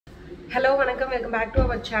Hello, welcome back to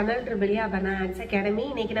our channel Abarna Academy.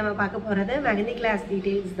 இன்னைக்கு நம்ம பார்க்க போறது மெஹந்தி கிளாஸ்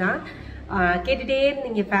டீடைல்ஸ் தான். கேட்டிட்டே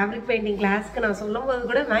நீங்க ஃபேப்ரிக் பெயிண்டிங் கிளாஸ்க்கு நான் சொல்லும்போது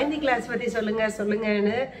கூட மெஹந்தி கிளாஸ் பத்தி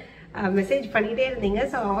சொல்லுங்கன்னு மெசேஜ் பண்ணிட்டே இருந்தீங்க.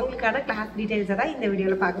 சோ அவங்களுக்கான கிளாஸ் டீடைல்ஸ் தான் இந்த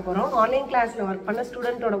வீடியோல பார்க்க போறோம். ஆன்லைன் கிளாஸ்ல வர்க் பண்ண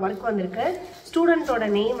ஸ்டூடெண்டோட வர்க் வந்திருக்கு. ஸ்டூடெண்டோட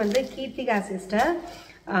நேம் வந்து கீர்த்திகா சிஸ்டர்.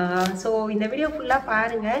 So இந்த வீடியோ ஃபுல்லா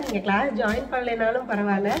பாருங்க. நீங்க கிளாஸ் ஜாயின் பண்ணலனாலும்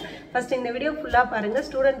பரவாயில்லை. ஃபர்ஸ்ட் இந்த வீடியோ ஃபுல்லா பாருங்க.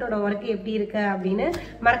 ஸ்டூடெண்டோட வர்க் எப்படி இருக்கு அப்படினு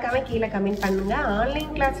மறக்காம கீழ கமெண்ட் பண்ணுங்க.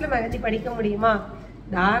 ஆன்லைன் கிளாஸ்ல மெஹந்தி படிக்க முடியுமா?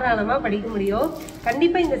 தாராளமா படிக்க முடியும்.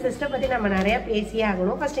 கண்டிப்பா இந்த சிஸ்டம் பத்தி நம்ம நிறைய பேசியே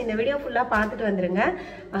ஆகணும். ஃபர்ஸ்ட் இந்த வீடியோ ஃபுல்லா பார்த்துட்டு வந்துருங்க.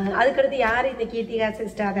 அதுக்கு அடுத்து யார் இந்த கீர்த்திகா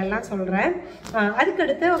சிஸ்டர் அதெல்லாம் சொல்றேன். அதுக்கு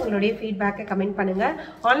அடுத்து உங்களுடைய ஃபீட்பேக்கை கமெண்ட் பண்ணுங்க.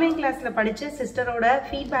 ஆன்லைன் கிளாஸ்ல படிச்ச சிஸ்டரோட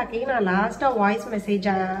ஃபீட்பேக்கையும் நான் லாஸ்டா வாய்ஸ் மெசேஜ்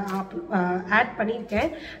ஆட்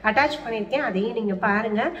பண்ணியிருக்கேன், அட்டாச் பண்ணியிருக்கேன். அதையும் நீங்க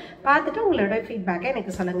பாருங்க. பார்த்துட்டு உங்களோட ஃபீட்பேக்கை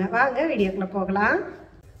எனக்கு சொல்லுங்க. வாங்க வீடியோக்குள்ள போகலாம்.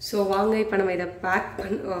 ஸோ வாங்க இப்போ நம்ம இதை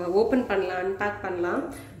ஓப்பன் பண்ணலாம், அன்பேக் பண்ணலாம்.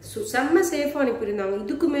 ஸோ செம்ம சேஃபாக அனுப்பியிருந்தாங்க.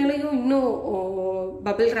 இதுக்கு மேலேயும் இன்னும்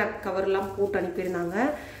பபிள் ரேப் கவர்லாம் போட்டு அனுப்பியிருந்தாங்க.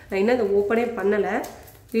 நான் இன்னும் அதை ஓப்பனே பண்ணலை,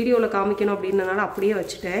 வீடியோவில் காமிக்கணும் அப்படின்றனால அப்படியே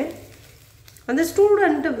வச்சுட்டேன். அந்த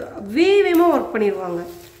ஸ்டூடெண்ட்டு வேகமாக ஒர்க் பண்ணிடுவாங்க.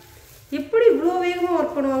 எப்படி இவ்வளோ வேகமாக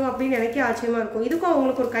ஒர்க் பண்ணுவாங்க அப்படின்னு எனக்கே ஆச்சரியமாக இருக்கும். இதுக்கும்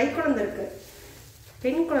அவங்களுக்கு ஒரு கை குழந்தை இருக்குது,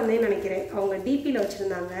 பெண் குழந்தைன்னு நினைக்கிறேன். அவங்க டிபியில்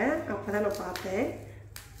வச்சுருந்தாங்க, அப்போ தான் நான் பார்த்தேன்.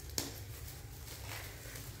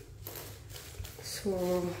 ஸோ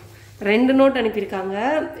 2 நோட் அனுப்பியிருக்காங்க.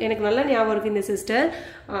 எனக்கு நல்லா ஞாபகம் இருக்குது இந்த சிஸ்டர்.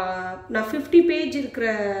 நான் 50 பேஜ் இருக்கிற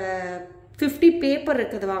 50 பேப்பர்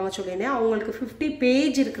இருக்கிறது வாங்க சொல்லியிருந்தேன். அவங்களுக்கு 50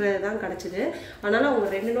 பேஜ் இருக்கிறது தான் கிடச்சிது. அதனால் அவங்க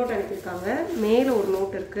 2 நோட் அனுப்பியிருக்காங்க. மேலே ஒரு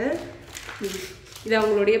நோட் இருக்குது. இது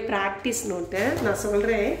அவங்களுடைய ப்ராக்டிஸ் நோட்டு. நான்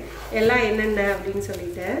சொல்கிறேன் எல்லாம் என்னென்ன அப்படின்னு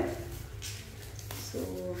சொல்லிட்டு. ஸோ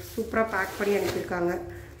சூப்பராக பேக் பண்ணி அனுப்பியிருக்காங்க.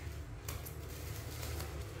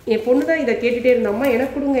 என் பொண்ணு தான் இதை கேட்டுகிட்டே இருந்தாம்மா,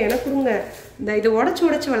 எனக்கு கொடுங்க இந்த இதை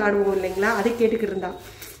உடச்சி விளாடுவோம் இல்லைங்களா, அதை கேட்டுக்கிட்டு இருந்தா.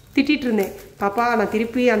 திட்டிகிட்டு இருந்தேன், பாப்பா நான்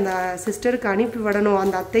திருப்பி அந்த சிஸ்டருக்கு அனுப்பி விடணும்,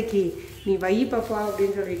 அந்த அத்தைக்கு நீ வை பாப்பா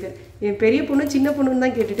அப்படின்னு சொல்லிட்டு. என் பெரிய பொண்ணு சின்ன பொண்ணுன்னு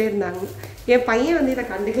தான் கேட்டுகிட்டே இருந்தாங்க. என் பையன் வந்து இதை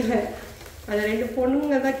கண்டுக்கல, அதை 2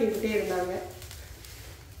 பொண்ணுங்க தான் கேட்டுகிட்டே இருந்தாங்க.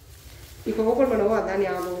 இப்போ ஓப்பன் பண்ணவும் அதான்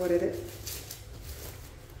ஞாபகம் வருது.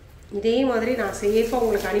 இதே மாதிரி நான் சேஃபாக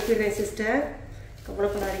உங்களுக்கு அனுப்பிடுறேன் சிஸ்டர்,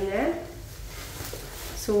 கவலைப்படாதீங்க.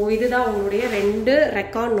 ஸோ இதுதான் உங்களுடைய 2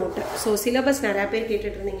 ரெக்கார்ட் நோட்டு. ஸோ சிலபஸ் நிறையா பேர்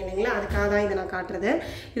கேட்டுட்டு இருந்தீங்க இல்லைங்களா, அதுக்காக தான் இதை நான் காட்டுறது.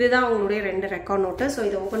 இதுதான் உங்களுடைய 2 ரெக்கார்ட் நோட்டு. ஸோ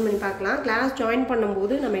இதை ஓப்பன் பண்ணி பார்க்கலாம். கிளாஸ் ஜாயின்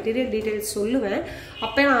பண்ணும்போது நான் மெட்டீரியல் டீட்டெயில்ஸ் சொல்லுவேன்.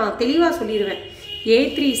 அப்போ நான் தெளிவாக சொல்லிடுவேன்.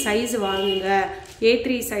 A3 சைஸ் வாங்குங்க,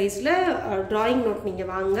 A3 சைஸில் ட்ராயிங் நோட்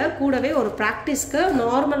நீங்கள் வாங்க, கூடவே ஒரு ப்ராக்டிஸ்க்கு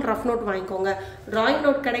நார்மல் ரஃப் நோட் வாங்கிக்கோங்க. ட்ராயிங்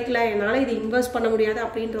நோட் கிடைக்கல, என்னால் இது இன்வெஸ்ட் பண்ண முடியாது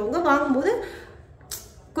அப்படின்றவங்க வாங்கும்போது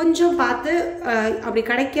கொஞ்சம் பார்த்து, அப்படி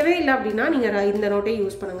கிடைக்கவே இல்லை அப்படின்னா நீங்கள் இந்த நோட்டை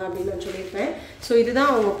யூஸ் பண்ணுங்கள் அப்படின்னு நான் சொல்லியிருப்பேன். ஸோ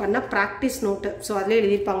இதுதான் அவங்க பண்ண ப்ராக்டிஸ் நோட்டு. ஸோ அதிலே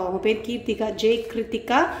எழுதியிருப்பாங்க, அவங்க பேர் Keerthika,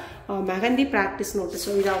 Kiruthika mehndi practice note.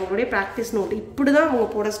 So இது அவங்களுடைய ப்ராக்டிஸ் நோட்டு. இப்படி தான் அவங்க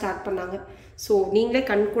போட ஸ்டார்ட் பண்ணாங்க. ஸோ நீங்களே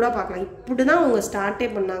கண் கூட பார்க்கலாம், இப்படி தான் அவங்க ஸ்டார்ட்டே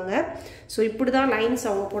பண்ணாங்க. ஸோ இப்படி தான் லைன்ஸ்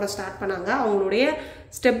அவங்க போட ஸ்டார்ட் பண்ணாங்க. அவங்களுடைய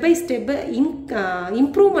ஸ்டெப் பை ஸ்டெப்பு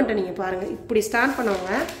இம்ப்ரூவ்மெண்ட்டை நீங்கள் பாருங்கள். இப்படி ஸ்டார்ட்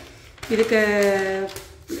பண்ணவங்க இதுக்கு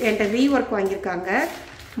என்கிட்ட ரீஒர்க் வாங்கியிருக்காங்க,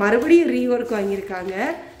 மறுபடியும் ரீஒர்க் வாங்கியிருக்காங்க.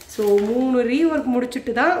 ஸோ 3 ரீஒர்க்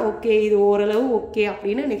முடிச்சுட்டு தான் ஓகே இது ஓரளவு ஓகே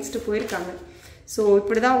அப்படின்னு நெக்ஸ்ட்டு போயிருக்காங்க. ஸோ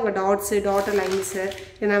இப்படி தான் அவங்க டாட்டர் லைன்ஸு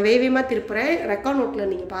இதை நான் வேகமாக திருப்புறேன். ரெக்கார்ட்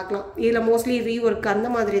நோட்டில் நீங்கள் பார்க்கலாம். இதில் மோஸ்ட்லி ரீஒர்க் அந்த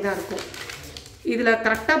மாதிரி தான் இருக்கும். இதில்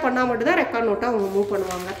கரெக்டாக பண்ணால் மட்டும்தான் ரெக்கார்ட் நோட்டை அவங்க மூவ்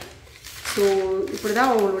பண்ணுவாங்க. ஸோ இப்படி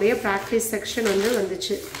தான் அவங்களுடைய ப்ராக்டிஸ் செக்ஷன்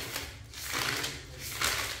வந்துச்சு.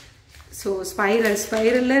 ஸோ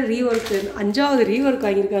ஸ்பைரலில் ரீஒர்க்கு 5வது ரீஒர்க்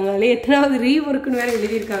வாங்கியிருக்காங்க. அதில் எத்தனாவது ரீஒர்க்குன்னு வேறு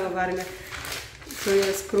எழுதியிருக்காங்க பாருங்கள். So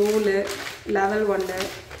ஸ்க்ரோலு level 1.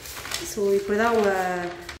 ஸோ இப்படி தான் அவங்க.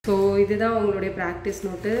 ஸோ இதுதான் அவங்களுடைய ப்ராக்டிஸ்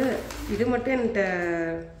நோட்டு. இது மட்டும் என்கிட்ட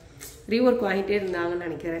ரீஒர்க் வாங்கிட்டே இருந்தாங்கன்னு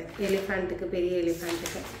நினைக்கிறேன், எலிஃபேண்ட்டுக்கு, பெரிய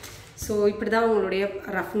எலிஃபேண்ட்டுக்கு. ஸோ இப்படி தான் அவங்களுடைய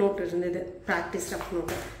ரஃப் நோட் இருந்தது, ப்ராக்டிஸ் ரஃப்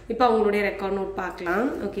நோட்டு. இப்போ அவங்களுடைய ரெக்கார்ட் நோட் பார்க்கலாம்.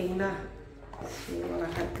 ஓகேங்களா, ஸோ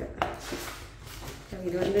அழகாக இருக்குது.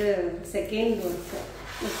 இது வந்து second work.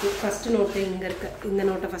 Okay, first note இங்கே இருக்குது. இந்த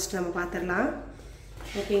நோட்டை ஃபஸ்ட்டு நம்ம பார்த்துடலாம்.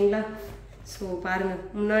 ஓகேங்களா. ஸோ பாருங்கள்,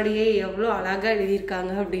 முன்னாடியே எவ்வளோ அழகாக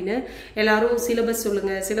எழுதியிருக்காங்க அப்படின்னு. எல்லோரும் சிலபஸ்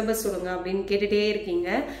சொல்லுங்கள் அப்படின்னு கேட்டுகிட்டே இருக்கீங்க.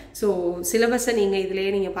 ஸோ சிலபஸை நீங்கள் இதிலே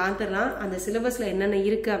நீங்கள் பார்த்துடலாம். அந்த சிலபஸில் என்னென்ன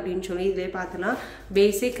இருக்குது அப்படின்னு சொல்லி இதிலே பார்த்துலாம்.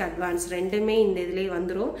 பேசிக், அட்வான்ஸ் ரெண்டுமே இந்த இதிலே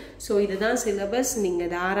வந்துடும். ஸோ இதுதான் சிலபஸ்.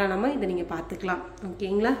 நீங்கள் தாராளமாக இதை நீங்கள் பார்த்துக்கலாம்.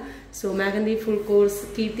 ஓகேங்களா. So mehndi full course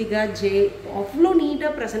Keerthika அவ்வளோ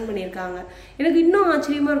நீட்டாக ப்ரெசென்ட் பண்ணியிருக்காங்க. எனக்கு இன்னும்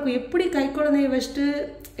ஆச்சரியமாக இருக்கும், எப்படி கை குழந்தைய வச்சுட்டு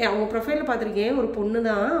அவங்க ப்ரொஃபைலில் பார்த்துருக்கேன், ஒரு பொண்ணு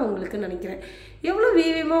தான் அவங்களுக்கு நினைக்கிறேன். எவ்வளோ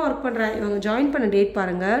வேகமாக ஒர்க் பண்ணுறாங்க. இவங்க ஜாயின் பண்ண டேட்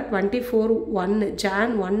பாருங்கள், 24/1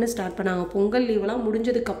 Jan 1 ஸ்டார்ட் பண்ணாங்க. பொங்கல் லீவெல்லாம்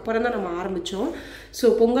முடிஞ்சதுக்கப்புறம் தான் நம்ம ஆரம்பித்தோம். ஸோ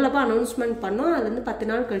பொங்கலப்போ அனௌன்ஸ்மெண்ட் பண்ணோம், அதுலேருந்து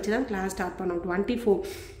 10 நாள் கழிச்சு தான் கிளாஸ் ஸ்டார்ட் பண்ணோம். 24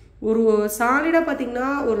 ஒரு சாலிடாக பார்த்திங்கன்னா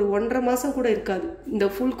ஒரு 1.5 மாதம் கூட இருக்காது, இந்த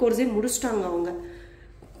ஃபுல் கோர்ஸே முடிச்சிட்டாங்க. அவங்க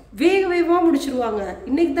வேகமாக முடிச்சிருவாங்க.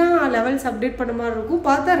 இன்றைக்கி தான் லெவல்ஸ் அப்டேட் பண்ண மாதிரி இருக்கும்,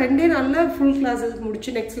 பார்த்தா 2 நாளில் ஃபுல் கிளாஸஸ்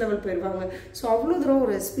முடிச்சு நெக்ஸ்ட் லெவல் போயிடுவாங்க. ஸோ அவ்வளோ தூரம்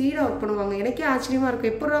ஒரு ஸ்பீடாக ஒர்க் பண்ணுவாங்க. எனக்கே ஆச்சரியமாக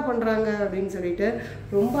இருக்கும், எப்படா பண்ணுறாங்க அப்படின்னு சொல்லிட்டு.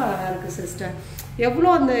 ரொம்ப அழகாக இருக்குது சிஸ்டர். எவ்வளோ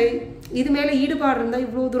அந்த இது மேலே ஈடுபாடு இருந்தால்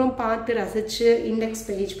இவ்வளோ தூரம் பார்த்து ரசித்து இண்டெக்ஸ்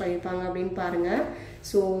பேஜ் பண்ணியிருப்பாங்க அப்படின்னு பாருங்கள்.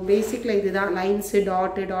 ஸோ பேசிக்கில் இதுதான் lines,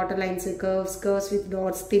 daughter lines, curves with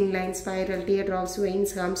dots, thin lines, spiral, dear drops,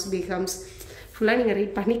 veins, ஹம்ஸ், big ஹம்ஸ் ஃபுல்லாக நீங்கள்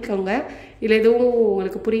ரீட் பண்ணிக்கோங்க. இல்லை எதுவும்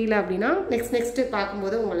உங்களுக்கு புரியல அப்படின்னா நெக்ஸ்ட்டு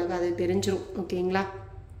பார்க்கும்போது உங்களுக்கு அது தெரிஞ்சிடும். ஓகேங்களா?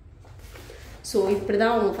 ஸோ இப்படி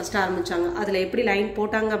தான் அவங்க ஃபஸ்ட்டு ஆரம்பித்தாங்க. அதில் எப்படி லைன்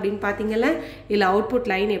போட்டாங்க அப்படின்னு பார்த்தீங்கல்ல, இல்லை அவுட்புட்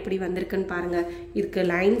லைன் எப்படி வந்திருக்குன்னு பாருங்கள். இதுக்கு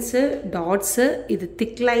லைன்ஸு, டாட்ஸு, இது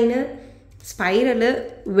திக் லைனு, ஸ்பைரலு,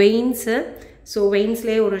 வெயின்ஸு. ஸோ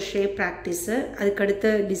வெயின்ஸ்லேயே ஒரு ஷேப் ப்ராக்டிஸு,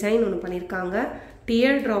 அதுக்கடுத்து டிசைன் ஒன்று பண்ணியிருக்காங்க.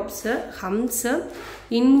 டியர் ட்ராப்ஸு, ஹம்ஸு,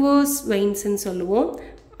 இன்வர்ஸ் வெயின்ஸுன்னு சொல்லுவோம்.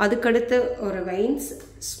 அதுக்கடுத்து ஒரு வெயின்ஸ்,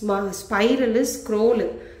 ஸ்பைரலு,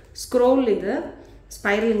 ஸ்க்ரோல் இது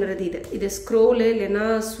ஸ்பைரலுங்கிறது இது ஸ்க்ரோலு இல்லைன்னா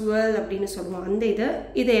ஸ்வெல் அப்படின்னு சொல்லுவோம். அந்த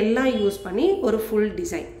இதை எல்லாம் யூஸ் பண்ணி ஒரு ஃபுல்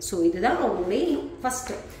டிசைன். ஸோ இதுதான் அவங்களுடைய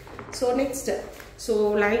ஃபஸ்ட்டு. ஸோ நெக்ஸ்ட்டு ஸோ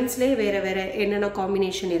லைன்ஸ்லேயே வேறு என்னென்ன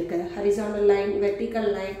காம்பினேஷன் இருக்குது. Horizontal line, vertical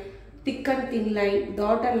line, thick and thin line,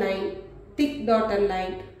 daughter line, thick daughter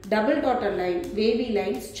line, double daughter line, wavy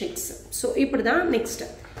lines, sex. So இப்படி தான் நெக்ஸ்ட்டு.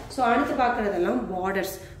 ஸோ அடுத்து பார்க்குறதெல்லாம்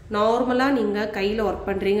பார்டர்ஸ். நார்மலாக நீங்கள் கையில் ஒர்க்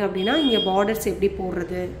பண்ணுறீங்க அப்படின்னா இங்கே பார்டர்ஸ் எப்படி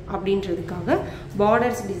போடுறது அப்படின்றதுக்காக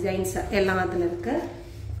பார்டர்ஸ் டிசைன்ஸ் எல்லாம் அதில் இருக்குது.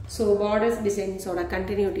 ஸோ பார்டர்ஸ் டிசைன்ஸோட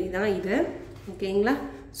கண்டினியூட்டி தான் இது. ஓகேங்களா?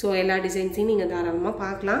 ஸோ எல்லா டிசைன்ஸையும் நீங்கள் தாராளமாக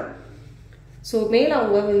பார்க்கலாம். ஸோ மேலே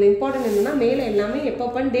அவங்க இம்பார்ட்டன்ட் என்னென்னா மேலே எல்லாமே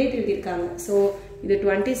எப்பப்போன்னு டேட் எழுதியிருக்காங்க. ஸோ இது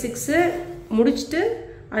 26 முடிச்சுட்டு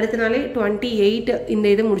அடுத்த நாளே 28 இந்த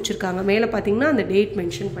இது முடிச்சிருக்காங்க. மேலே பார்த்தீங்கன்னா அந்த டேட்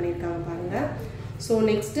மென்ஷன் பண்ணியிருக்காங்க பாருங்கள். ஸோ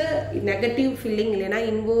நெக்ஸ்ட்டு நெகட்டிவ் ஃபில்லிங் இல்லைன்னா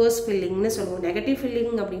இன்வர்ஸ் ஃபில்லிங்னு சொல்லுவோம். நெகட்டிவ்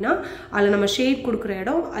ஃபில்லிங் அப்படின்னா அதில் நம்ம ஷேட் கொடுக்குற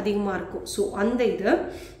இடம் அதிகமாக இருக்கும். ஸோ அந்த இது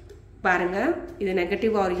பாருங்கள், இது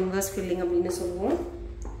நெகட்டிவ் ஆர் இன்வர்ஸ் ஃபில்லிங் அப்படின்னு சொல்லுவோம்.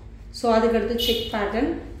 ஸோ அதுக்கடுத்து செக்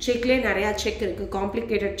பேட்டர்ன். செக்லேயே நிறையா செக் இருக்குது,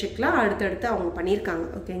 காம்ப்ளிகேட்டட் செக்லாம் அடுத்தடுத்து அவங்க பண்ணியிருக்காங்க.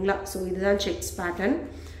 ஓகேங்களா? ஸோ இதுதான் செக்ஸ் பேட்டர்ன்.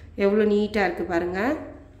 எவ்வளோ நீட்டாக இருக்குது பாருங்கள்,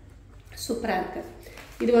 சூப்பராக இருக்குது.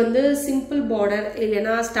 இது வந்து சிம்பிள் பார்டர்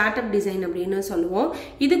இல்லைன்னா ஸ்டார்ட் அப் டிசைன் அப்படின்னு சொல்லுவோம்.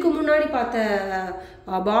 இதுக்கு முன்னாடி பார்த்த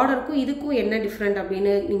பார்டருக்கும் இதுக்கும் என்ன டிஃப்ரெண்ட்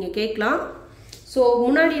அப்படின்னு நீங்கள் கேட்கலாம். ஸோ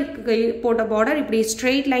முன்னாடி போட்ட பார்டர் இப்படி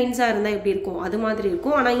ஸ்ட்ரெயிட் லைன்ஸாக இருந்தால் எப்படி இருக்கும் அது மாதிரி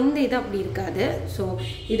இருக்கும். ஆனால் இந்த இது அப்படி இருக்காது. ஸோ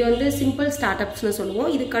இது வந்து சிம்பிள் ஸ்டார்ட் அப்ஸ்னு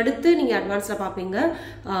சொல்லுவோம். இதுக்கு அடுத்து நீங்கள் அட்வான்ஸில் பார்ப்பீங்க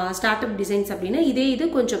ஸ்டார்ட் அப் டிசைன்ஸ் அப்படின்னு.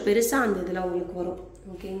 இது கொஞ்சம் பெருசாக அந்த இதில் உங்களுக்கு வரும்.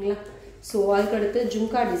 ஓகேங்களா? ஸோ அதுக்கடுத்து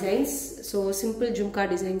jhumka designs. So simple jhumka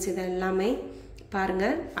designs இது எல்லாமே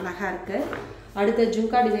பாருங்கள், அழகாக இருக்குது. அடுத்த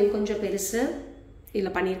ஜும்கா டிசைன் கொஞ்சம் பெருசு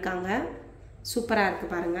இதில் பண்ணியிருக்காங்க, சூப்பராக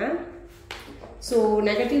இருக்குது பாருங்கள். ஸோ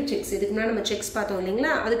நெகட்டிவ் செக்ஸ், இதுக்கு முன்னாடி நம்ம செக்ஸ் பார்த்தோம்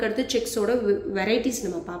இல்லைங்களா, அதுக்கடுத்து செக்ஸோட வெரைட்டிஸ்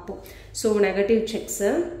நம்ம பார்ப்போம். ஸோ நெகட்டிவ் செக்ஸு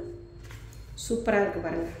சூப்பராக இருக்குது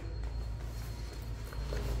பாருங்கள்.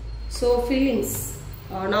 ஸோ ஃபில்லிங்ஸ்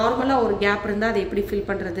நார்மலாக ஒரு கேப் இருந்தால் அதை எப்படி ஃபில்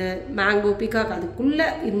பண்ணுறது, மேங்கோ, பிகாக் அதுக்குள்ளே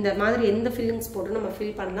இந்த மாதிரி எந்த ஃபில்லிங்ஸ் போட்டு நம்ம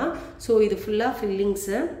ஃபில் பண்ணலாம். ஸோ இது ஃபுல்லாக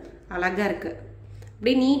ஃபில்லிங்ஸு அழகாக இருக்குது,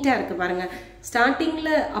 அப்படியே நீட்டாக இருக்குது பாருங்கள்.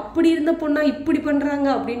 ஸ்டார்டிங்கில் அப்படி இருந்த பொண்ணா இப்படி பண்ணுறாங்க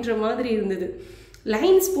அப்படின்ற மாதிரி இருந்தது.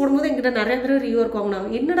 லைன்ஸ் போடும்போது என்கிட்ட நிறைய தடவை ரீவொர்க் வாங்கினாங்க,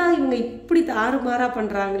 என்னடா இவங்க இப்படி தாறுமாறாக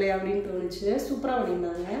பண்ணுறாங்களே அப்படின்னு தோணுச்சு. சூப்பராக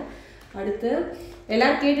பண்ணியிருந்தாங்க. அடுத்து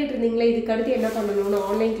எல்லாரும் கேட்டுட்டு இருந்தீங்களே இதுக்கு அடுத்து என்ன பண்ணணும்னு,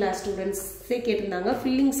 ஆன்லைன் கிளாஸ் ஸ்டூடெண்ட்ஸே கேட்டிருந்தாங்க.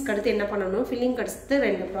 ஃபில்லிங்ஸ்க்கு அடுத்து என்ன பண்ணணும், ஃபில்லிங் அடுத்து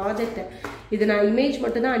 2 ப்ராஜெக்ட். இது நான் இமேஜ்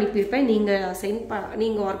மட்டும் தான் அனுப்பியிருப்பேன்,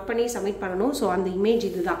 நீங்கள் ஒர்க் பண்ணி சப்மிட் பண்ணணும். ஸோ அந்த இமேஜ்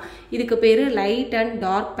இதுதான். இதுக்கு பேர் லைட் அண்ட்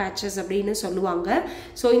டார்க் பேச்சஸ் அப்படின்னு சொல்லுவாங்க.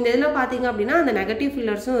 ஸோ இந்த இதில் பார்த்தீங்க அப்படின்னா அந்த நெகட்டிவ்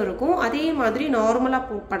ஃபில்லர்ஸும் இருக்கும், அதே மாதிரி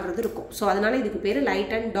நார்மலாக பண்ணுறது இருக்கும். ஸோ அதனால் இதுக்கு பேர்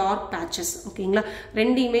லைட் அண்ட் டார்க் பேச்சஸ். ஓகேங்களா?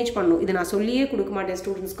 2 இமேஜ் பண்ணணும். இது நான் சொல்லியே கொடுக்க மாட்டேன்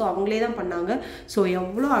ஸ்டூடெண்ட்ஸ்க்கு, அவங்களே தான் பண்ணாங்க. ஸோ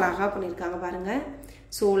எவ்வளோ அழகாக பண்ணியிருக்காங்க பாருங்கள்.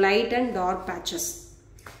 So light and dark patches.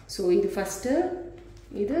 So இது ஃபஸ்ட்டு,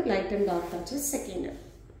 இது light and dark patches second.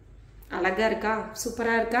 அழகாக இருக்கா,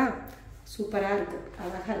 சூப்பராக இருக்கா, சூப்பராக இருக்குது,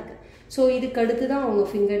 அழகாக இருக்குது. ஸோ இதுக்கு அடுத்து தான் அவங்க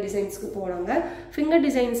ஃபிங்கர் டிசைன்ஸ்க்கு போனாங்க. ஃபிங்கர்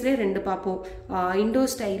டிசைன்ஸ்லேயே 2 பார்ப்போம், இண்டோ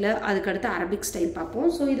ஸ்டைலு, அதுக்கடுத்து அரபிக் ஸ்டைல் பார்ப்போம்.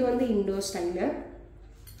 ஸோ இது வந்து இண்டோ ஸ்டைலு.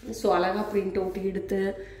 ஸோ அழகாக பிரிண்ட் அவுட் எடுத்து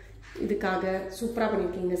இதுக்காக சூப்பராக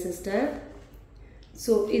பண்ணியிருக்கீங்க சிஸ்டர்.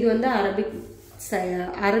 ஸோ இது வந்து அரபிக்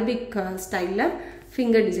ஸ்டைலில்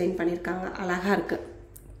ஃபிங்கர் டிசைன் பண்ணியிருக்காங்க, அழகாக இருக்குது,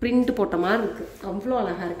 பிரிண்ட் போட்ட மாதிரி இருக்குது, அவ்வளோ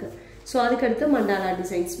அழகாக இருக்குது. ஸோ அதுக்கடுத்து மண்டாலா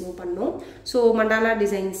டிசைன்ஸ் மூவ் பண்ணோம். ஸோ மண்டாலா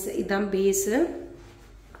டிசைன்ஸ் இதுதான் பேஸு.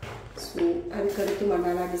 ஸோ அதுக்கடுத்து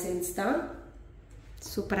மண்டாலா டிசைன்ஸ் தான்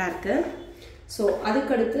சூப்பராக இருக்குது. ஸோ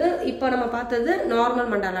அதுக்கடுத்து இப்போ நம்ம பார்த்தது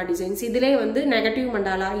நார்மல் மண்டாலா டிசைன்ஸ். இதிலே வந்து நெகட்டிவ்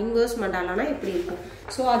மண்டாலா, இன்வர்ஸ் மண்டாலானா எப்படி இருக்கும்.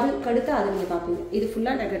 ஸோ அதுக்கடுத்து அது நீங்கள் பார்ப்பீங்க. இது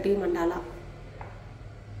ஃபுல்லாக நெகட்டிவ் மண்டாலா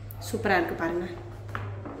சூப்பராக இருக்குது பாருங்கள்.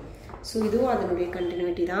 ஸோ இதுவும் அதனுடைய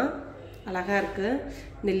கண்டினியூட்டி தான், அழகாக இருக்குது.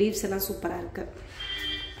 இந்த லீவ்ஸ் எல்லாம் சூப்பராக இருக்குது.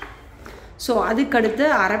 ஸோ அதுக்கடுத்து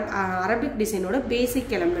அரபிக் டிசைனோட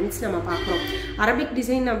பேசிக் எலமெண்ட்ஸ் நம்ம பார்க்குறோம். அரபிக்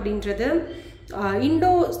டிசைன் அப்படின்றது இண்டோ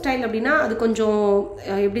ஸ்டைல் அப்படின்னா அது கொஞ்சம்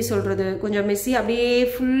எப்படி சொல்கிறது, கொஞ்சம் மெஸ்ஸி அப்படியே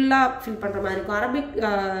ஃபுல்லாக ஃபில் பண்ணுற மாதிரி இருக்கும். அரபிக்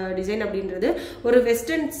டிசைன் அப்படின்றது ஒரு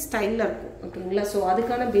வெஸ்டர்ன் ஸ்டைலில் இருக்கும். ஓகேங்களா. ஸோ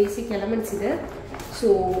அதுக்கான பேசிக் எலமெண்ட்ஸ் இது. ஸோ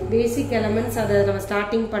பேசிக் எலமெண்ட்ஸ் அதை நம்ம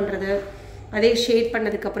ஸ்டார்டிங் பண்ணுறது, அதே ஷேட்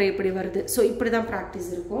பண்ணதுக்கப்புறம் எப்படி வருது. ஸோ இப்படி தான் ப்ராக்டிஸ்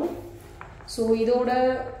இருக்கும். ஸோ இதோட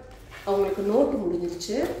அவங்களுக்கு நோட்டு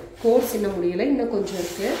முடிஞ்சிருச்சு, கோர்ஸ் இன்னும் முடியலை, இன்னும் கொஞ்சம்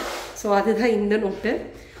இருக்குது. ஸோ அதுதான் இந்த நோட்டு.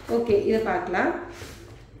 ஓகே, இதை பார்க்கலாம்.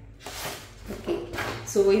 ஓகே,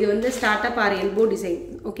 ஸோ இது வந்து start up or elbow design.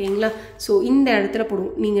 ஓகேங்களா. ஸோ இந்த இடத்துல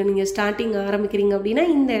போடுவோம். நீங்கள் ஸ்டார்டிங் ஆரம்பிக்கிறீங்க அப்படின்னா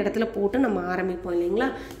இந்த இடத்துல போட்டு நம்ம ஆரம்பிப்போம் இல்லைங்களா.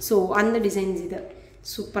 ஸோ அந்த டிசைன்ஸ் இது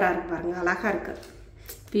சூப்பராக இருக்குது பாருங்கள், அழகாக இருக்குது.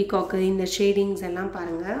 பீகாக்கு இந்த ஷேடிங்ஸ் எல்லாம்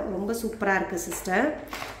பாருங்கள், ரொம்ப சூப்பராக இருக்குது சிஸ்டர்.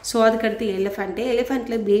 ஸோ அதுக்கடுத்து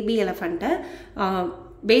எலிஃபெண்ட்டில் பேபி எலிஃபெண்ட்டை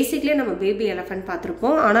பேசிக்லேயே நம்ம பேபி எலிஃபெண்ட்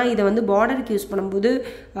பார்த்துருப்போம். ஆனால் இதை வந்து பார்டருக்கு யூஸ் பண்ணும்போது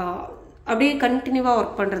அப்படியே கண்டினியூவாக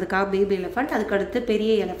ஒர்க் பண்ணுறதுக்காக பேபி எலிஃபெண்ட். அதுக்கடுத்து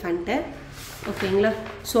பெரிய எலிஃபெண்ட்டு. ஓகேங்களா.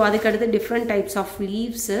 ஸோ அதுக்கடுத்து different types of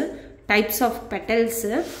leaves, types of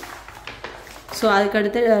petals. So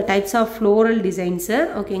அதுக்கடுத்து டைப்ஸ் ஆஃப் ஃப்ளோரல் டிசைன்ஸு.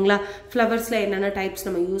 ஓகேங்களா. ஃப்ளவர்ஸில் என்னென்ன டைப்ஸ்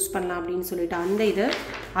நம்ம யூஸ் பண்ணலாம் அப்படின்னு சொல்லிட்டு அந்த இது.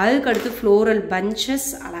 அதுக்கடுத்து ஃப்ளோரல் பஞ்சஸ்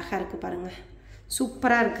அழகாக இருக்குது பாருங்கள்,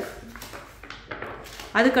 சூப்பராக இருக்குது.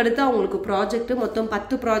 அதுக்கடுத்து அவங்களுக்கு ப்ராஜெக்ட் மொத்தம்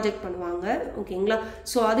 10 ப்ராஜெக்ட் பண்ணுவாங்க. ஓகேங்களா.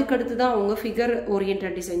 ஸோ அதுக்கடுத்து தான் அவங்க ஃபிகர் ஓரியன்ட்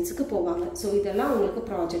டிசைன்ஸுக்கு போவாங்க. ஸோ இதெல்லாம் அவங்களுக்கு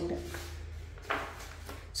ப்ராஜெக்ட்.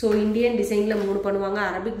 ஸோ இந்தியன் டிசைனில் 3 பண்ணுவாங்க,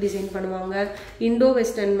 அரபிக் டிசைன் பண்ணுவாங்க, இண்டோ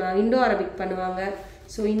அரபிக் பண்ணுவாங்க.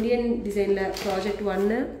 ஸோ இந்தியன் டிசைனில் ப்ராஜெக்ட்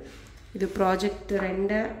 1, இது ப்ராஜெக்ட்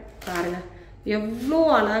 2 பாருங்கள், எவ்வளோ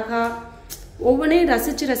அழகாக ஒவ்வொன்றையும்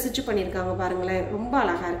ரசித்து பண்ணியிருக்காங்க பாருங்களேன், ரொம்ப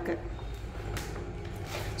அழகாக இருக்குது.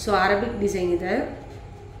 ஸோ அரபிக் டிசைன் இது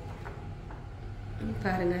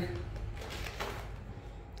பாருங்க,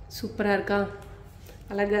 சூப்பராக இருக்கா,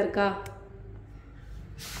 அழகாக இருக்கா.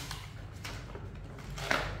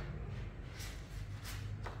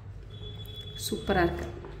 சூப்பராக இருக்கு.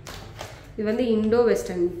 இது வந்து இண்டோ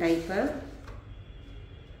வெஸ்டர்ன் டைப்பு.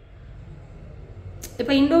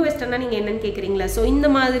 இப்போ இண்டோ வெஸ்டர்னா நீங்கள் என்னென்னு கேட்குறீங்களா. ஸோ இந்த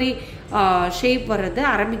மாதிரி ஷேப் வர்றது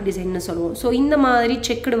அரபிக் டிசைன்னு சொல்லுவோம். ஸோ இந்த மாதிரி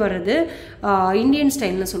செக்குடு வர்றது இந்தியன்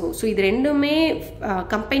ஸ்டைல்னு சொல்லுவோம். ஸோ இது ரெண்டுமே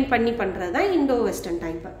கம்பைன் பண்ணி பண்ணுறது தான் இண்டோ வெஸ்டர்ன்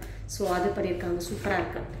டைப்பு. ஸோ அது பண்ணியிருக்காங்க, சூப்பராக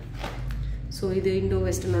இருக்கு. ஸோ இது இண்டோ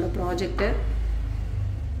வெஸ்டர்னோட ப்ராஜெக்ட்டு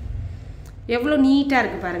எவ்வளோ நீட்டாக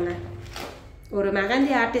இருக்குது பாருங்கள். ஒரு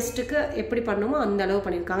மெஹந்தி ஆர்டிஸ்ட்டுக்கு எப்படி பண்ணுமோ அந்த அளவு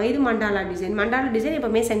பண்ணியிருக்காங்க. இது மண்டாலா டிசைன்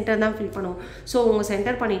எப்போவுமே சென்டர் தான் ஃபில் பண்ணுவோம். ஸோ அவங்க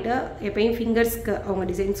சென்டர் பண்ணிவிட்டு எப்பயும் ஃபிங்கர்ஸ்க்கு அவங்க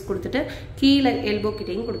டிசைன்ஸ் கொடுத்துட்டு கீழே எல்போ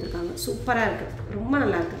கிட்டையும் கொடுத்துருக்காங்க. சூப்பராக இருக்குது, ரொம்ப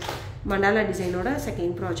நல்லாயிருக்கு. மண்டாலா டிசைனோட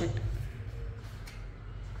செகண்ட் ப்ராஜெக்ட்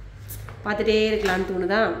பார்த்துட்டே இருக்கலான்னு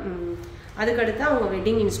தோணுதா. அதுக்கடுத்து அவங்க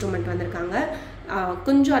வெட்டிங் இன்ஸ்ட்ருமெண்ட் வந்திருக்காங்க.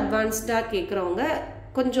 கொஞ்சம் அட்வான்ஸ்டாக கேட்குறவங்க,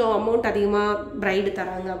 கொஞ்சம் அமௌண்ட் அதிகமாக ப்ரைடு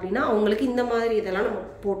தராங்க அப்படின்னா அவங்களுக்கு இந்த மாதிரி இதெல்லாம் நம்ம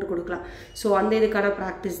போட்டு கொடுக்கலாம். ஸோ அந்த இதுக்கான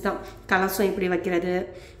ப்ராக்டிஸ் தான். கலசம் எப்படி வைக்கிறது,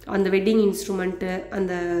 அந்த வெட்டிங் இன்ஸ்ட்ருமெண்ட்டு,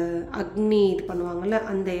 அந்த அக்னி இது பண்ணுவாங்கள்ல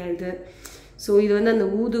அந்த இது. ஸோ இது வந்து அந்த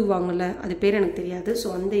ஊதுவாங்கள்ல, அது பேர் எனக்கு தெரியாது. ஸோ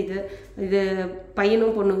அந்த இது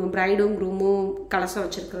பையனும் பொண்ணும் ப்ரைடும் க்ரூமும் கலசம்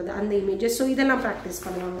வச்சுருக்கிறது அந்த இமேஜஸ். ஸோ இதெல்லாம் ப்ராக்டிஸ்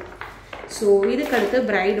பண்ணுவாங்க. ஸோ இதுக்கடுத்து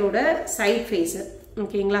ப்ரைடோட சைட் ஃபேஸு.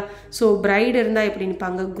 ஓகேங்களா. ஸோ ப்ரைடு இருந்தால் எப்படி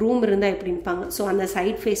நிற்பாங்க, க்ரூம் இருந்தால் எப்படி நிற்பாங்க. ஸோ அந்த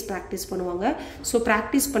சைட் ஃபேஸ் ப்ராக்டிஸ் பண்ணுவாங்க. ஸோ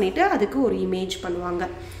ப்ராக்டிஸ் பண்ணிவிட்டு அதுக்கு ஒரு இமேஜ் பண்ணுவாங்க,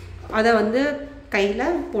 அதை வந்து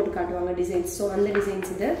கையில் போட்டு காட்டுவாங்க டிசைன்ஸ். ஸோ அந்த டிசைன்ஸ்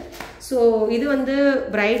இது. ஸோ இது வந்து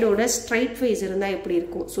ப்ரைடோட ஸ்ட்ரைட் ஃபேஸ் இருந்தால் எப்படி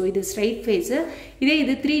இருக்கும். ஸோ இது ஸ்ட்ரைட் ஃபேஸு. இதே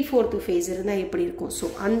இது 3/4 ஃபேஸ் இருந்தால் எப்படி இருக்கும். ஸோ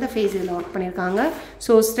அந்த ஃபேஸ் இதில் ஒர்க் பண்ணியிருக்காங்க.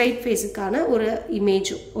 ஸோ ஸ்ட்ரைட் ஃபேஸுக்கான ஒரு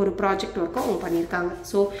இமேஜ், ஒரு ப்ராஜெக்ட் ஒர்க்கும் அவங்க பண்ணியிருக்காங்க.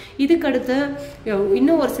 ஸோ இதுக்கடுத்து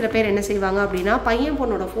இன்னும் ஒரு சில பேர் என்ன செய்வாங்க அப்படின்னா, பையன்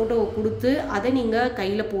பொண்ணோட ஃபோட்டோவை கொடுத்து அதை நீங்கள்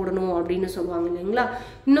கையில் போடணும் அப்படின்னு சொல்லுவாங்க இல்லைங்களா.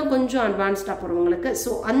 இன்னும் கொஞ்சம் அட்வான்ஸ்டாக போடுறவங்களுக்கு.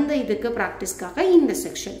 ஸோ அந்த இதுக்கு ப்ராக்டிஸ்க்காக இந்த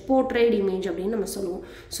செக்ஷன் போர்ட்ரேட் இமேஜ் அப்படின்னு நம்ம சொல்லுவோம்.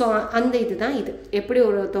 ஸோ அந்த இதுதான் இது. எப்படி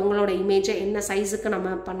ஒருத்தவங்களோட இமேஜை என்ன சைஸுக்கு நம்ம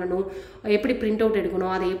பண்ணணும், எப்படி பிரிண்ட் அவுட்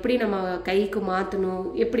எடுக்கணும், அதை எப்படி நம்ம கைக்கு மாற்றணும்,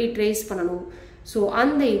 எப்படி ட்ரேஸ் பண்ணணும். ஸோ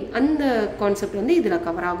அந்த கான்செப்ட் வந்து இதில்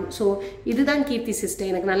கவர் ஆகும். ஸோ இதுதான் கீர்த்தி சிஸ்டர்.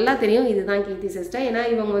 எனக்கு நல்லா தெரியும் இதுதான் கீர்த்தி சிஸ்டர். ஏன்னா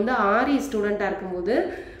இவங்க வந்து ஆரி ஸ்டூடெண்ட்டாக இருக்கும்போது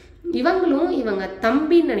இவங்க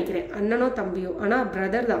தம்பின்னு நினைக்கிறேன், அண்ணனோ தம்பியோ, ஆனால்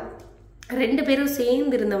பிரதர் தான். 2 பேரும்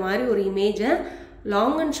சேர்ந்து இருந்த மாதிரி ஒரு இமேஜை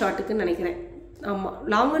லாங் அண்ட் ஷார்ட்டுக்குன்னு நினைக்கிறேன். ஆமாம்,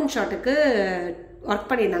 லாங் அண்ட் ஷார்ட்டுக்கு ஒர்க்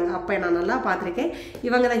பண்ணியிருந்தாங்க. அப்போ நான் நல்லா பார்த்துருக்கேன்.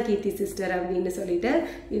 இவங்க தான் கீர்த்தி சிஸ்டர் அப்படின்னு சொல்லிட்டு.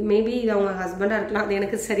 மேபி இது அவங்க ஹஸ்பண்டாக இருக்கலாம், அது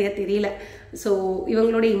எனக்கு சரியாக தெரியல. ஸோ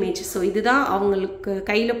இவங்களோட இமேஜ். ஸோ இதுதான் அவங்களுக்கு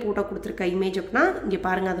கையில் போட்டால் கொடுத்துருக்க இமேஜ். அப்படின்னா இங்கே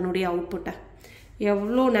பாருங்கள் அதனுடைய அவுட்புட்டை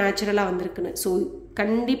எவ்வளோ நேச்சுரலாக வந்திருக்குன்னு. ஸோ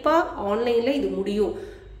கண்டிப்பாக ஆன்லைனில் இது முடியும்.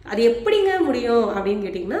 அது எப்படிங்க முடியும் அப்படின்னு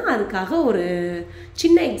கேட்டிங்கன்னா, அதுக்காக ஒரு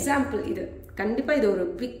சின்ன எக்ஸாம்பிள் இது. கண்டிப்பாக இது ஒரு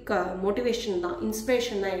பிக் மோட்டிவேஷன் தான்,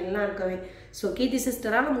 இன்ஸ்பிரேஷன் தான் எல்லாருக்கவே. ஸோ கீர்த்தி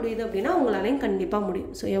சிஸ்டரால் முடியுது அப்படின்னா உங்களாலையும் கண்டிப்பாக முடியும்.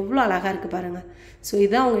 ஸோ எவ்வளோ அழகாக இருக்குது பாருங்கள். ஸோ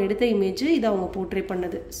இதுதான் அவங்க எடுத்த இமேஜ், இதை அவங்க போர்ட்ரே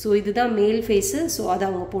பண்ணது. ஸோ இதுதான் மேல் ஃபேஸு, ஸோ அதை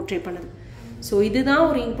அவங்க போர்ட்ரே பண்ணது. ஸோ இதுதான்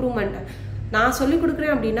ஒரு இம்ப்ரூவ்மெண்ட். நான் சொல்லிக்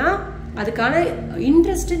கொடுக்குறேன் அப்படின்னா அதுக்கான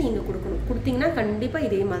இன்ட்ரெஸ்ட்டு நீங்கள் கொடுக்கணும். கொடுத்தீங்கன்னா கண்டிப்பாக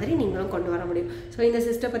இதே மாதிரி நீங்களும் கொண்டு வர முடியும். ஸோ இந்த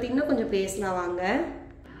சிஸ்டர் பார்த்தீங்கன்னா கொஞ்சம் பேசலாம் வாங்க.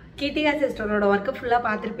 கீர்த்திகா சிஸ்டரோட ஒர்க்கு ஃபுல்லாக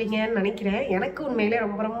பார்த்துருப்பீங்கன்னு நினைக்கிறேன். எனக்கு உண்மையிலே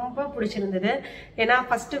ரொம்ப ரொம்ப பிடிச்சிருந்தது. ஏன்னா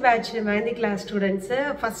first batch mehndi class students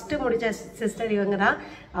first முடித்த சிஸ்டர் இவங்க தான்.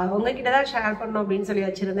 உங்ககிட்ட தான் ஷேர் பண்ணணும் அப்படின்னு சொல்லி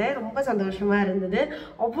வச்சுருந்தேன். ரொம்ப சந்தோஷமாக இருந்தது.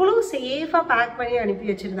 அவ்வளோ சேஃபாக பேக் பண்ணி அனுப்பி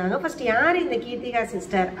வச்சுருந்தாங்க. ஃபஸ்ட்டு யார் இந்த கீர்த்திகா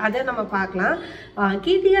சிஸ்டர் அதை நம்ம பார்க்கலாம்.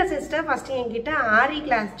 கீர்த்திகா சிஸ்டர் ஃபஸ்ட்டு என்கிட்ட ஆரி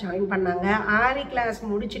கிளாஸ் ஜாயின் பண்ணாங்க. ஆரி கிளாஸ்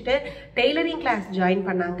முடிச்சுட்டு டெய்லரிங் கிளாஸ் ஜாயின்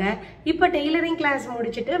பண்ணாங்க. இப்போ டெய்லரிங் கிளாஸ்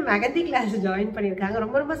முடிச்சுட்டு மெஹந்தி கிளாஸ் ஜாயின் பண்ணியிருக்காங்க.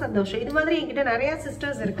 ரொம்ப ரொம்ப சந்தோஷம். இது மாதிரி என்கிட்ட நிறையா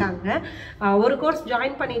சிஸ்டர்ஸ் இருக்காங்க. ஒரு கோர்ஸ்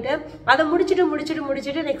ஜாயின் பண்ணிவிட்டு அதை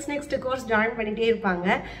முடிச்சுட்டு நெக்ஸ்ட் கோர்ஸ் ஜாயின் பண்ணிகிட்டே இருப்பாங்க.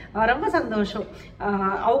 ரொம்ப சந்தோஷம்.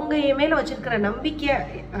 அவங்க என் மேலே வச்சிருக்கிற நம்பிக்கை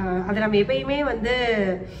அதை நம்ம எப்பயுமே வந்து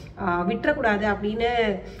விட்டுறக்கூடாது அப்படின்னு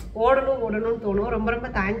ஓடணும்னு தோணும். ரொம்ப ரொம்ப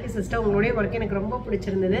தேங்க்யூ சிஸ்டர். உங்களுடைய ஒர்க் எனக்கு ரொம்ப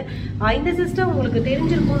பிடிச்சிருந்தது. இந்த சிஸ்டர் உங்களுக்கு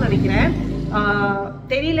தெரிஞ்சிருக்கும்னு நினைக்கிறேன்.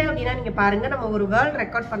 தெரியல அப்படின்னா நீங்கள் பாருங்கள், நம்ம ஒரு வேர்ல்ட்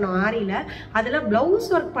ரெக்கார்ட் பண்ணோம் ஆரியில். அதில்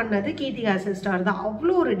ப்ளவுஸ் ஒர்க் பண்ணது கீர்த்திகா சிஸ்டர் தான்.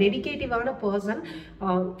 அவ்வளோ ஒரு டெடிகேட்டிவான பர்சன்.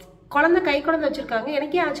 கை குழந்தை வச்சுருக்காங்க.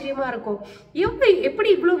 எனக்கே ஆச்சரியமாக இருக்கும், எப்படி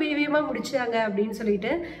இவ்வளோ வேகமாக முடிச்சாங்க அப்படின்னு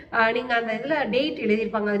சொல்லிட்டு. நீங்கள் அந்த இதில் டேட்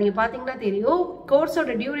எழுதியிருப்பாங்க, அதை நீங்கள் பார்த்தீங்கன்னா தெரியும்.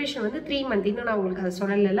 கோர்ஸோட டியூரேஷன் வந்து 3 மந்த். இன்னும் நான் உங்களுக்கு அதை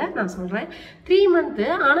சொல்லலை, நான் சொல்கிறேன் 3 மந்த்து.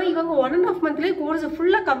 ஆனால் இவங்க 1.5 மந்த்லேயே கோர்ஸை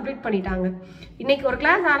ஃபுல்லாக கம்ப்ளீட் பண்ணிட்டாங்க. இன்னைக்கு ஒரு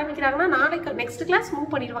கிளாஸ் ஆரம்பிக்கிறாங்கன்னா நாளைக்கு நெக்ஸ்ட் கிளாஸ்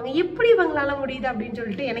மூவ் பண்ணிடுவாங்க. எப்படி இவங்களால முடியுது அப்படின்னு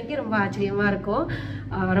சொல்லிட்டு எனக்கே ரொம்ப ஆச்சரியமாக இருக்கும்.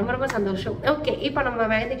 ரொம்ப ரொம்ப சந்தோஷம். ஓகே, இப்போ நம்ம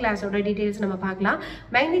மெஹந்தி கிளாஸோட டீட்டெயில்ஸ் நம்ம பார்க்கலாம்.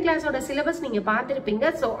 மெஹந்தி கிளாஸோட சிலபஸ் நீங்கள் பார்த்துருப்பீங்க.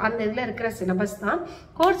 ஸோ அந்த இதில் இருக்கிற சிலபஸ் தான்.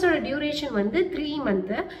 கோர்ஸோட டியூரேஷன் வந்து 3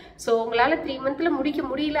 மந்த்து. ஸோ உங்களால் 3 மந்த்தில் முடிக்க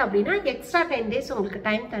முடியல அப்படின்னா எக்ஸ்ட்ரா 10 டேஸ் உங்களுக்கு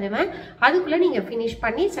டைம் தருவேன். அதுக்குள்ளே நீங்கள் ஃபினிஷ்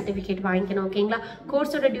பண்ணி சர்டிஃபிகேட் வாங்கிக்கணும். ஓகேங்களா?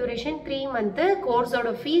 கோர்ஸோட டியூரேஷன் 3 மந்த்து.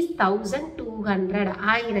 கோர்ஸோட ஃபீஸ் 1200,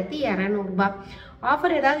 1200.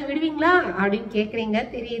 ஆஃபர் ஏதாவது விடுவீங்களா அப்படின்னு கேட்குறீங்க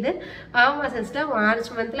தெரியுது. ஆமாம் சிஸ்டர், மார்ச்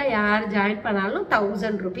மந்தில் யார் ஜாயின் பண்ணாலும்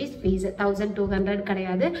 1000 rupees ஃபீஸ். 1200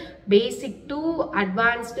 கிடையாது. பேசிக் டு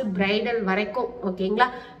அட்வான்ஸ்டு பிரைடல் வரைக்கும். ஓகேங்களா?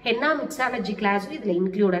 ஹென்னா மிக்ஸாலஜி கிளாஸும் இதில்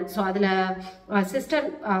இன்க்ளூடட். ஸோ அதில் சிஸ்டர்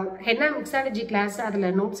ஹென்னா மிக்ஸாலஜி கிளாஸ் அதில்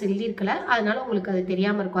நோட்ஸ் எழுதியிருக்கல, அதனால உங்களுக்கு அது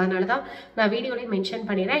தெரியாமல் இருக்கும். அதனால தான் நான் வீடியோலேயே மென்ஷன்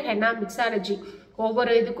பண்ணிடுறேன். ஹென்னா மிக்ஸாலஜி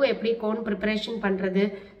ஒவ்வொரு இதுக்கும் எப்படி கோன் ப்ரிப்பரேஷன் பண்ணுறது,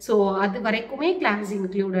 ஸோ அது வரைக்குமே கிளாஸ்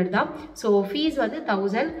இன்க்ளூடட் தான். ஸோ ஃபீஸ் வந்து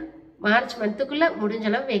 1000. மார்ச் மந்த்துக்குள்ளே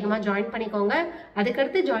முடிஞ்சளவு வேகமாக ஜாயின் பண்ணிக்கோங்க.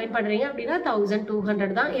 அதுக்கடுத்து ஜாயின் பண்ணுறீங்க அப்படின்னா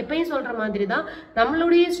 1200 தான். எப்பயும் சொல்கிற மாதிரி தான்,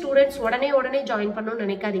 நம்மளுடைய ஸ்டூடெண்ட்ஸ் உடனே ஜாயின் பண்ணணும்னு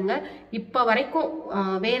நினைக்காதீங்க. இப்போ வரைக்கும்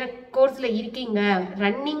வேறு கோர்ஸில் இருக்கீங்க,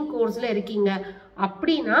 ரன்னிங் கோர்ஸில் இருக்கீங்க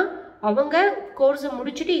அப்படின்னா அவங்க கோர்ஸை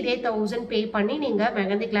முடிச்சுட்டு இதே 1000 பே பண்ணி நீங்கள்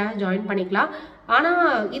மெஹந்தி கிளாஸ் ஜாயின் பண்ணிக்கலாம்.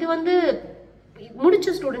 ஆனால் இது வந்து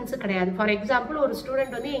முடிச்ச ஸ்டூடெண்ட்ஸு கிடையாது. ஃபார் எக்ஸாம்பிள், ஒரு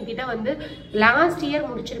ஸ்டூடெண்ட் வந்து என்கிட்ட வந்து லாஸ்ட் இயர்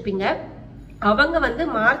முடிச்சிருப்பீங்க. அவங்க வந்து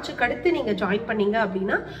மார்ச்சுக்கு அடுத்து நீங்கள் ஜாயின் பண்ணீங்க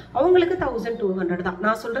அப்படின்னா அவங்களுக்கு 1200 தான்.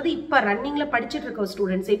 நான் சொல்கிறது இப்போ ரன்னிங்கில் படிச்சுட்டு இருக்க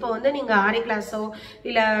ஸ்டூடெண்ட்ஸ். இப்போ வந்து நீங்கள் ஆரி கிளாஸோ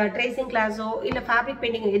இல்லை ட்ரேசிங் கிளாஸோ இல்லை ஃபேப்ரிக்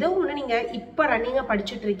பெயிண்டிங் ஏதோ ஒன்று நீங்கள் இப்போ ரன்னிங்காக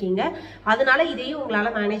படிச்சுட்டு இருக்கீங்க, அதனால இதையும்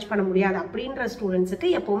உங்களால் மேனேஜ் பண்ண முடியாது அப்படின்ற ஸ்டூடெண்ட்ஸுக்கு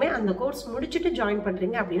எப்போவுமே அந்த கோர்ஸ் முடிச்சுட்டு ஜாயின்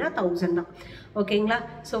பண்ணுறீங்க அப்படின்னா 1000 தான். ஓகேங்களா?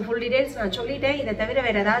 ஸோ ஃபுல் டீடைல்ஸ் நான் சொல்லிட்டேன். இதை தவிர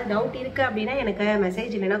வேறு ஏதாவது டவுட் இருக்குது அப்படின்னா எனக்கு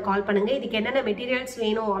மெசேஜ் இல்லைனா கால் பண்ணுங்கள். இதுக்கு என்னென்ன மெட்டீரியல்ஸ்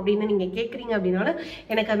வேணும் அப்படின்னு நீங்கள் கேட்குறீங்க அப்படின்னாலும்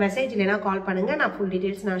எனக்கு மெசேஜ் இல்லைனா கால் பண்ணுங்கள். நான் ஃபுல்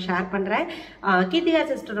டீடைல்ஸ் நான் ஷேர் பண்ணுறேன். கீர்த்திகா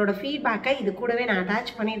சிஸ்டரோட ஃபீட்பேக்கை இது கூடவே நான்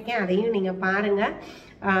அட்டாச் பண்ணியிருக்கேன், அதையும் நீங்கள் பாருங்கள்.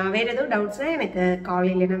 வேறு எதுவும் டவுட்ஸ்னால் எனக்கு கால்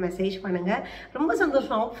இல்லைன்னா மெசேஜ் பண்ணுங்கள். ரொம்ப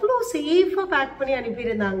சந்தோஷம். அவ்வளோ சேஃபாக பேக் பண்ணி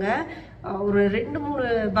அனுப்பியிருந்தாங்க. ஒரு 2-3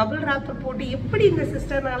 பபிள் ராப்பர் போட்டு எப்படி இந்த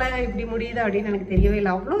சிஸ்டர்னால இப்படி முடியுது அப்படின்னு எனக்கு தெரியவே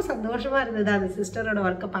இல்லை. அவ்வளோ சந்தோஷமாக இருந்தது அந்த சிஸ்டரோட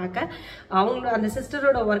ஒர்க்கை பார்க்க. அந்த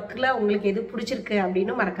சிஸ்டரோட ஒர்க்கில் உங்களுக்கு எது பிடிச்சிருக்கு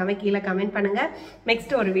அப்படின்னு மறக்காமல் கீழே கமெண்ட் பண்ணுங்கள்.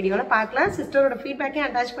 நெக்ஸ்ட் ஒரு வீடியோவில் பார்க்கலாம். சிஸ்டரோட ஃபீட்பேக்கே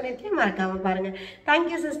அட்டாச் பண்ணியிருக்கேன், மறக்காமல் பாருங்கள்.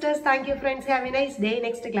 Thank you sisters, thank you friends. Have a nice day.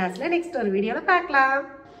 Next கிளாஸில் நெக்ஸ்ட் ஒரு வீடியோவில் பார்க்கலாம்.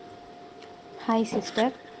 ஹாய்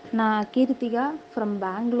சிஸ்டர், நான் கீர்த்திகா ஃப்ரம்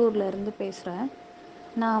பெங்களூர்லேருந்து பேசுகிறேன்.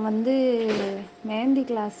 நான் வந்து மெஹந்தி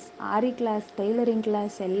கிளாஸ், ஆரி கிளாஸ், டெய்லரிங்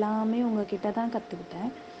கிளாஸ் எல்லாமே உங்ககிட்ட தான் கற்றுக்கிட்டேன்.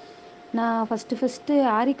 நான் ஃபஸ்ட்டு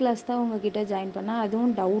ஆரி கிளாஸ் தான் உங்ககிட்ட ஜாயின் பண்ணேன்.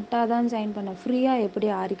 அதுவும் டவுட்டாக தான் ஜாயின் பண்ணேன். ஃப்ரீயாக எப்படி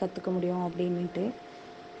ஆரி கற்றுக்க முடியும் அப்படின்ட்டு.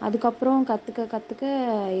 அதுக்கப்புறம் கற்றுக்க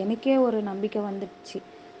எனக்கே ஒரு நம்பிக்கை வந்துடுச்சு.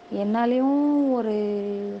 என்னாலேயும் ஒரு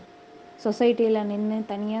சொசைட்டியில் நின்று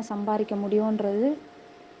தனியாக சம்பாதிக்க முடியுன்றது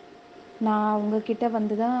நான் உங்ககிட்ட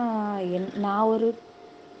வந்து தான் நான் ஒரு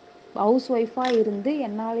ஹவுஸ் ஒய்ஃபாக இருந்து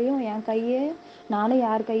என்னாலேயும் நானும்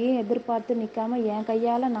யார் கையையும் எதிர்பார்த்து நிற்காம என்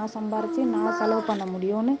கையால் நான் சம்பாரித்து நான் செலவு பண்ண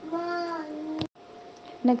முடியும்னு.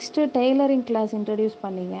 நெக்ஸ்ட்டு டெய்லரிங் கிளாஸ் இன்ட்ரடியூஸ்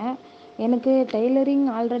பண்ணிங்க. எனக்கு டெய்லரிங்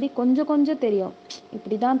ஆல்ரெடி கொஞ்சம் தெரியும்.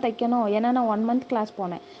 இப்படி தான் தைக்கணும். ஏன்னா நான் 1 மந்த் கிளாஸ்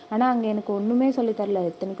போனேன். ஆனால் அங்கே எனக்கு ஒன்றுமே சொல்லித்தரல.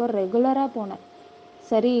 இத்தனைக்கும் ரெகுலராக போனேன்.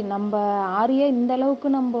 சரி, நம்ம ஆரியை இந்தளவுக்கு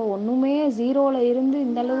நம்ம ஒன்றுமே ஜீரோவில் இருந்து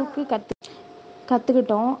இந்தளவுக்கு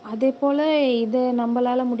கற்றுக்கிட்டோம். அதே போல் இது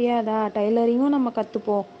நம்மளால் முடியாதா, டெய்லரிங்கும் நம்ம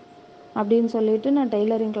கற்றுப்போம் அப்படின்னு சொல்லிட்டு நான்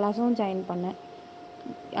டெய்லரிங் கிளாஸும் ஜாயின் பண்ணேன்.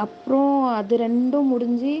 அப்புறம் அது 2ம்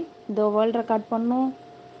முடிஞ்சு இந்த வேர்ல்ட் ரெக்கார்ட் பண்ணோம்.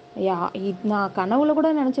 நான் கனவுல கூட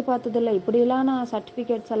நினச்சி பார்த்ததில்ல, இப்படிலாம் நான்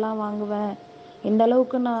சர்டிஃபிகேட்ஸ் எல்லாம் வாங்குவேன், இந்த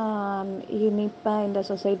அளவுக்கு நான் நிற்பேன் இந்த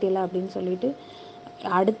சொசைட்டியில் அப்படின்னு சொல்லிட்டு.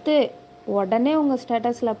 அடுத்து உடனே உங்கள்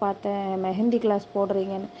ஸ்டேட்டஸில் பார்த்தேன் மெஹந்தி கிளாஸ்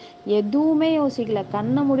போடுறீங்கன்னு. எதுவுமே யோசிக்கல,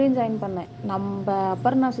 கண்ணை முடியும் ஜாயின் பண்ணேன். நம்ம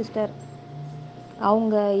அபர்ணா சிஸ்டர்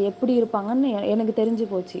அவங்க எப்படி இருப்பாங்கன்னு எனக்கு தெரிஞ்சு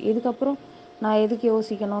போச்சு. இதுக்கப்புறம் நான் எதுக்கு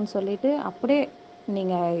யோசிக்கணும்னு சொல்லிட்டு அப்படியே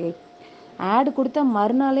நீங்கள் ஆடு கொடுத்த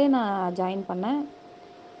மறுநாளே நான் ஜாயின் பண்ணேன்.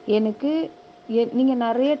 எனக்கு நீங்கள்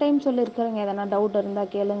நிறைய டைம் சொல்லியிருக்கிறீங்க, எதனா டவுட்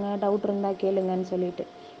இருந்தால் கேளுங்கன்னு சொல்லிட்டு.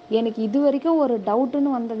 எனக்கு இது வரைக்கும் ஒரு டவுட்டுன்னு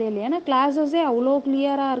வந்ததே இல்லை. ஏன்னா கிளாஸஸே அவ்வளோ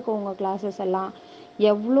கிளியராக இருக்கும் உங்கள் கிளாஸஸ் எல்லாம்.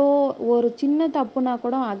 எவ்வளோ ஒரு சின்ன தப்புனா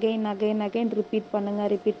கூட அகைன் அகைன் அகைன் ரிப்பீட்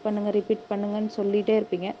பண்ணுங்கன்னு சொல்லிகிட்டே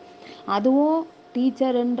இருப்பீங்க. அதுவும்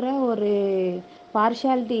டீச்சருன்ற ஒரு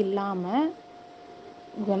பார்ஷியாலிட்டி இல்லாமல்,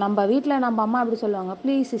 நம்ம வீட்டில் நம்ம அம்மா எப்படி சொல்லுவாங்க,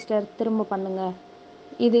 ப்ளீஸ் சிஸ்டர் திரும்ப பண்ணுங்கள்,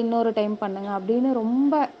 இது இன்னொரு டைம் பண்ணுங்கள் அப்படின்னு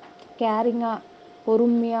ரொம்ப கேரிங்காக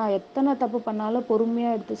பொறுமையாக எத்தனை தப்பு பண்ணாலும்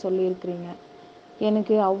பொறுமையாக எடுத்து சொல்லியிருக்கிறீங்க.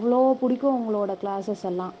 எனக்கு அவ்வளோ பிடிக்கும் உங்களோட கிளாஸஸ்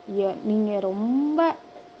எல்லாம். நீங்கள் ரொம்ப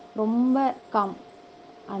ரொம்ப காம்.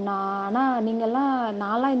 ஆனால் நீங்கள்லாம்,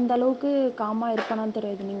 நான்லாம் இந்த அளவுக்கு காமாக இருப்பேனான்னு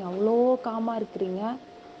தெரியாது. நீங்கள் அவ்வளோ காமாக இருக்கிறீங்க.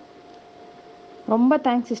 ரொம்ப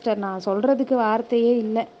தேங்க்ஸ் சிஸ்டர். நான் சொல்கிறதுக்கு வார்த்தையே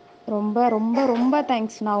இல்லை. ரொம்ப ரொம்ப ரொம்ப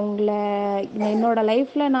தேங்க்ஸ். நான் உங்களை என்னோடய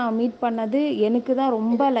லைஃப்பில் நான் மீட் பண்ணது எனக்கு தான்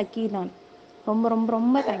ரொம்ப லக்கி. நான் ரொம்ப ரொம்ப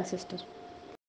ரொம்ப தேங்க்ஸ் சிஸ்டர்.